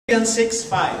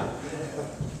6:5.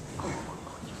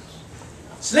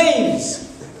 Slaves!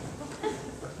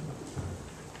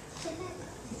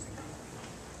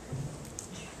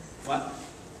 What?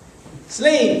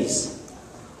 Slaves!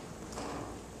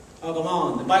 Oh, come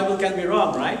on. The Bible can be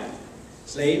wrong, right?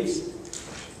 Slaves.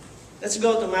 Let's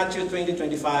go to Matthew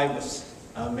 20:25, as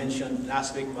mentioned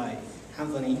last week by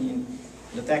Anthony. In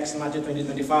the text, Matthew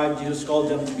 20:25, Jesus called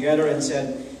them together and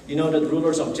said, "You know that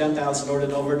rulers of Gentiles lord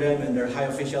it over them, and their high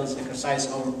officials exercise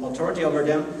authority over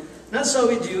them. Not so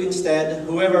with you. Instead,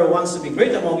 whoever wants to be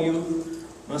great among you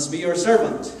must be your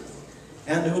servant.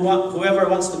 And whoever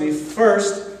wants to be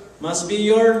first must be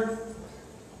your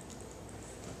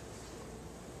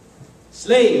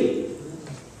slave."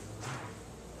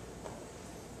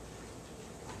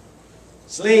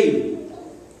 Slave.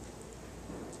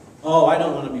 Oh, I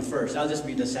don't want to be first. I'll just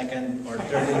be the second or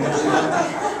third.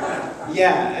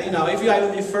 Yeah, if I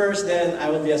will be first, then I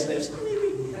will be a slave. So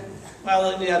maybe. Well,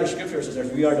 in the other scriptures, it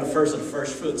says we are the first of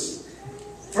first fruits.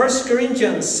 1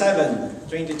 Corinthians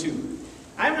 7:22.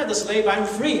 I'm not a slave, I'm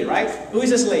free, right? Who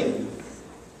is a slave?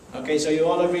 Okay, so you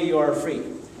all agree you are free.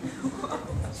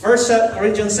 1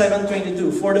 Corinthians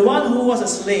 7:22. For the one who was a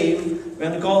slave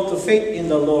when called to faith in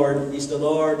the Lord is the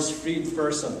Lord's freed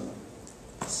person.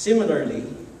 Similarly,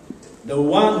 the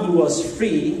one who was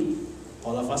free,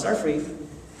 all of us are free,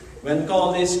 when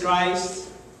called is Christ,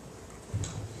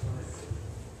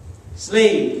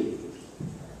 slave.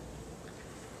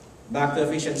 Back to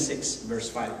Ephesians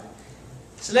 6:5.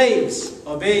 Slaves,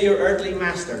 obey your earthly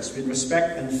masters with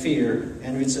respect and fear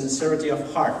and with sincerity of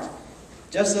heart,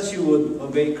 just as you would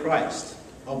obey Christ.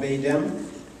 Obey them,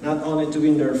 not only to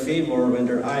win their favor when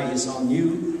their eye is on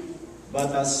you,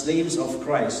 but as slaves of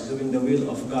Christ, doing the will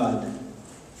of God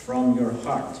from your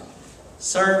heart.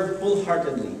 Serve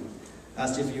wholeheartedly,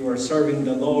 as if you were serving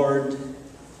the Lord,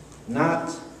 not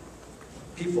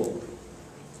people.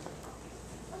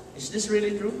 Is this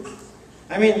really true?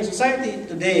 Society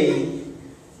today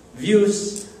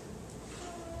views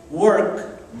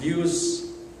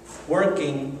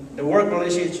working, the work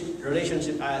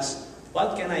relationship as,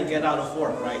 what can I get out of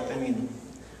work, right?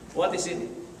 What is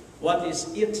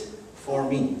it for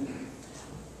me?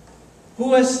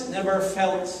 Who has never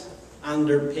felt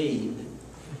underpaid,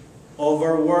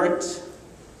 overworked,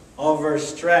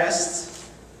 overstressed,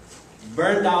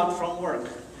 burned out from work?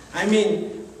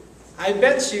 I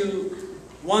bet you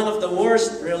one of the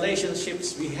worst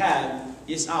relationships we have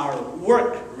is our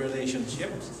work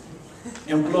relationship.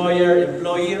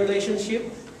 Employer-employee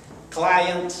relationship,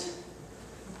 client,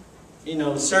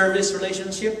 service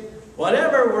relationship.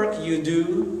 Whatever work you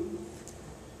do,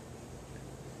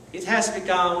 it has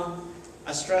become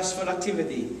a stressful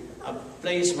activity, a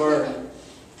place where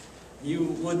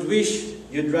you would wish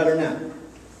you'd rather not.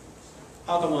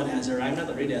 How come on, Ezer? I'm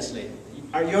not really a slave.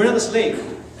 You're not a slave.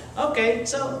 Okay,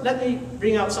 so let me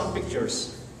bring out some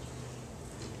pictures.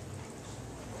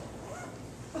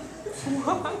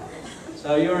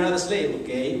 So you're not a slave,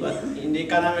 okay? But in the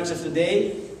economics of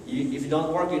today, if you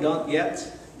don't work, you don't get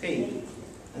paid.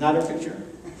 Another picture.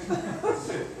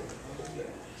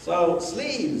 So,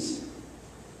 slaves.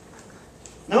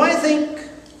 Now I think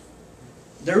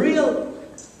the real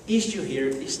issue here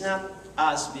is not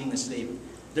us being a slave.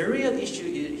 The real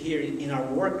issue here in our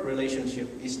work relationship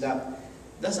is that,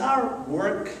 does our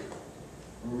work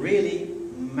really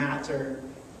matter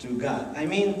to God?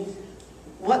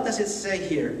 What does it say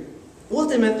here?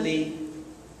 Ultimately,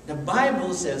 the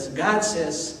Bible says, God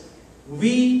says,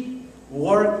 we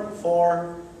work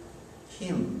for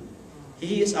Him.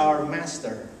 He is our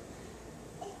master.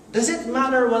 Does it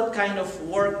matter what kind of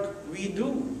work we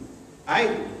do? I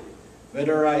do.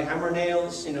 Whether I hammer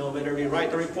nails, whether we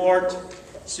write a report,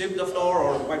 sweep the floor,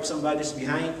 or wipe somebody's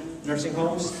behind, nursing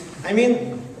homes.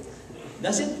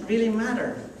 Does it really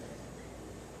matter?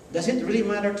 Does it really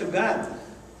matter to God?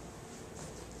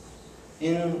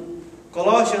 In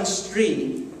Colossians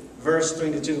 3, verse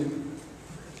 22,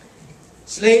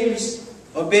 slaves,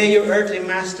 obey your earthly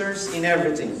masters in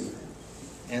everything,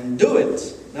 and do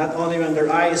it, not only when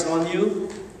their eye is on you,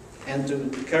 and to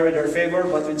carry their favor,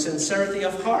 but with sincerity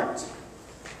of heart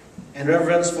and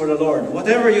reverence for the Lord.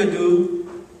 Whatever you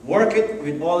do, work it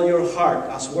with all your heart,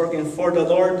 as working for the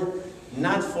Lord,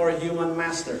 not for human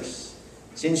masters,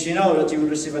 since you know that you will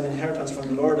receive an inheritance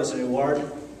from the Lord as a reward.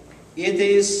 It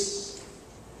is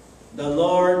the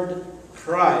Lord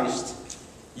Christ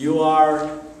you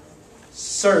are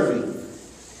serving.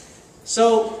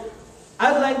 So,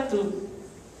 I'd like to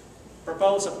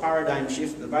propose a paradigm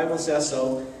shift. The Bible says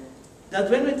so, that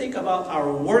when we think about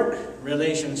our work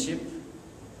relationship,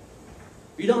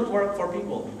 we don't work for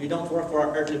people. We don't work for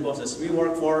our earthly bosses. We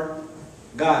work for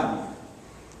God.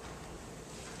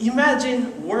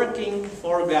 Imagine working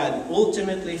for God,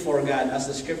 ultimately for God, as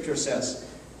the scripture says.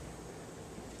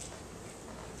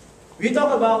 We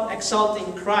talk about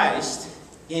exalting Christ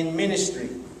in ministry.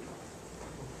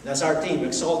 That's our theme,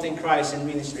 exalting Christ in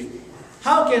ministry.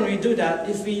 How can we do that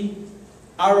if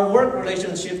our work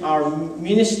relationship, our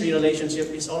ministry relationship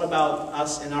is all about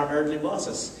us and our earthly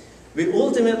bosses? We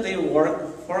ultimately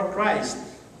work for Christ.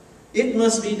 It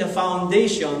must be the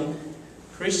foundation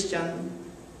Christian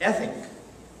ethic.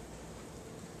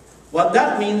 What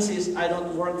that means is I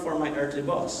don't work for my earthly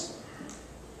boss.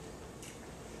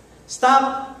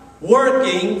 Stop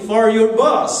working for your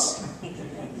boss.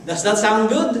 Does that sound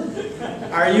good?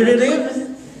 Are you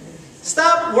relieved?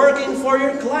 Stop working for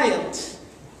your client.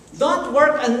 Don't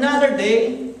work another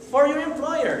day for your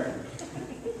employer.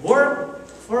 Work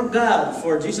for God,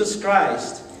 for Jesus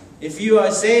Christ. If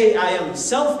you say, I am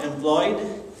self-employed,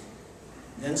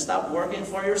 then stop working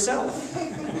for yourself.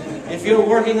 If you're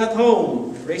working at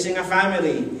home, raising a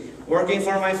family, working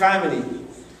for my family,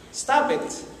 stop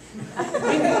it.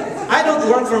 I don't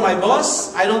work for my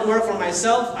boss. I don't work for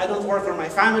myself. I don't work for my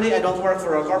family. I don't work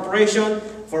for a corporation,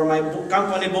 for my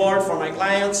company board, for my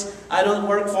clients. I don't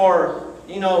work for,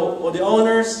 the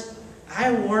owners.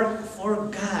 I work for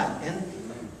God. And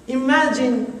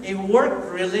imagine a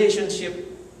work relationship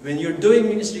when you're doing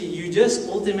ministry, you just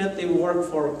ultimately work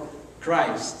for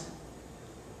Christ.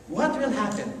 What will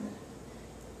happen?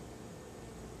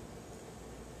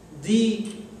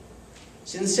 The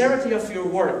sincerity of your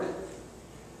work,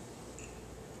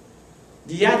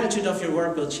 the attitude of your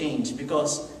work will change,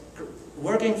 because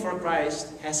working for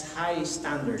Christ has high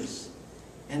standards.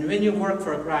 And when you work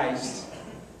for Christ,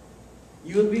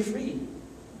 you will be free.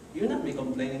 You'll not be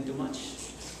complaining too much.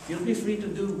 You'll be free to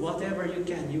do whatever you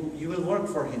can. You will work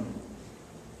for Him.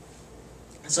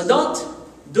 So don't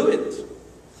do it.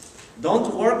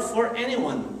 Don't work for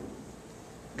anyone.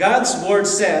 God's Word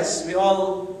says we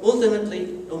all ultimately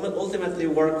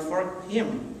work for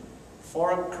Him,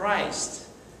 for Christ.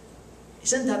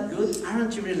 Isn't that good?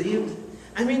 Aren't you relieved?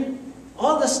 I mean,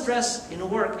 all the stress in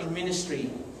work, in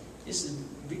ministry, is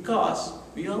because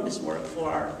we always work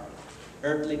for our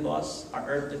earthly boss, our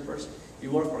earthly person. You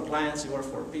work for clients, you work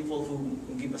for people who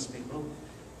give us big room.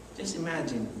 Just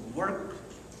imagine, work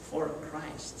for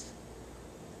Christ.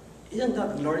 Isn't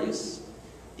that glorious?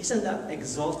 Isn't that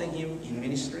exalting Him in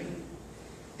ministry?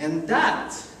 And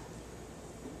that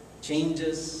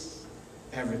changes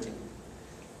everything.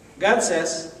 God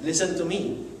says, listen to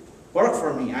me. Work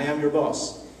for me. I am your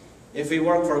boss. If we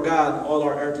work for God, all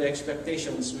our earthly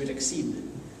expectations will exceed.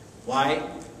 Why?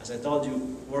 As I told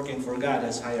you, working for God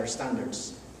has higher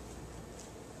standards.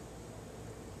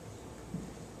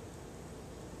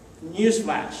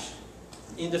 Newsflash.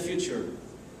 In the future,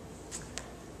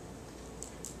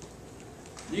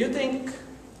 do you think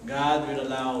God will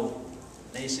allow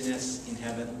laziness in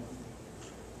heaven?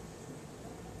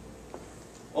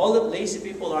 All the lazy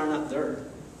people are not there.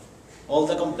 All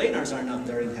the complainers are not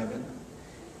there in heaven.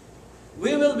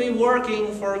 We will be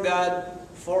working for God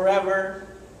forever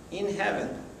in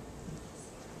heaven.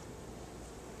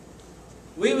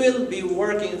 We will be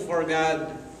working for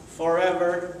God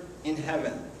forever in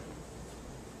heaven.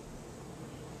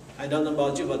 I don't know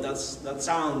about you, but that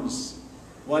sounds,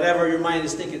 whatever your mind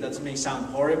is thinking, that may sound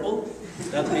horrible,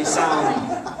 that may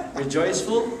sound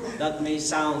rejoiceful, that may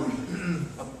sound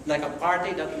like a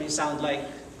party, that may sound like,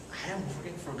 I am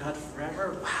working for God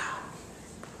forever. Wow.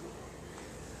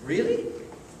 Really?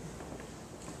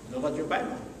 Look at your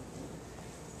Bible.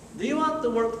 Do you want to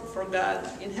work for God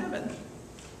in heaven?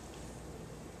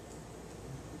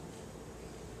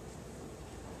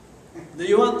 Do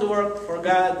you want to work for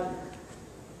God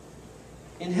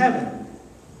in heaven?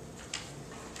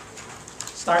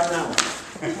 Start now.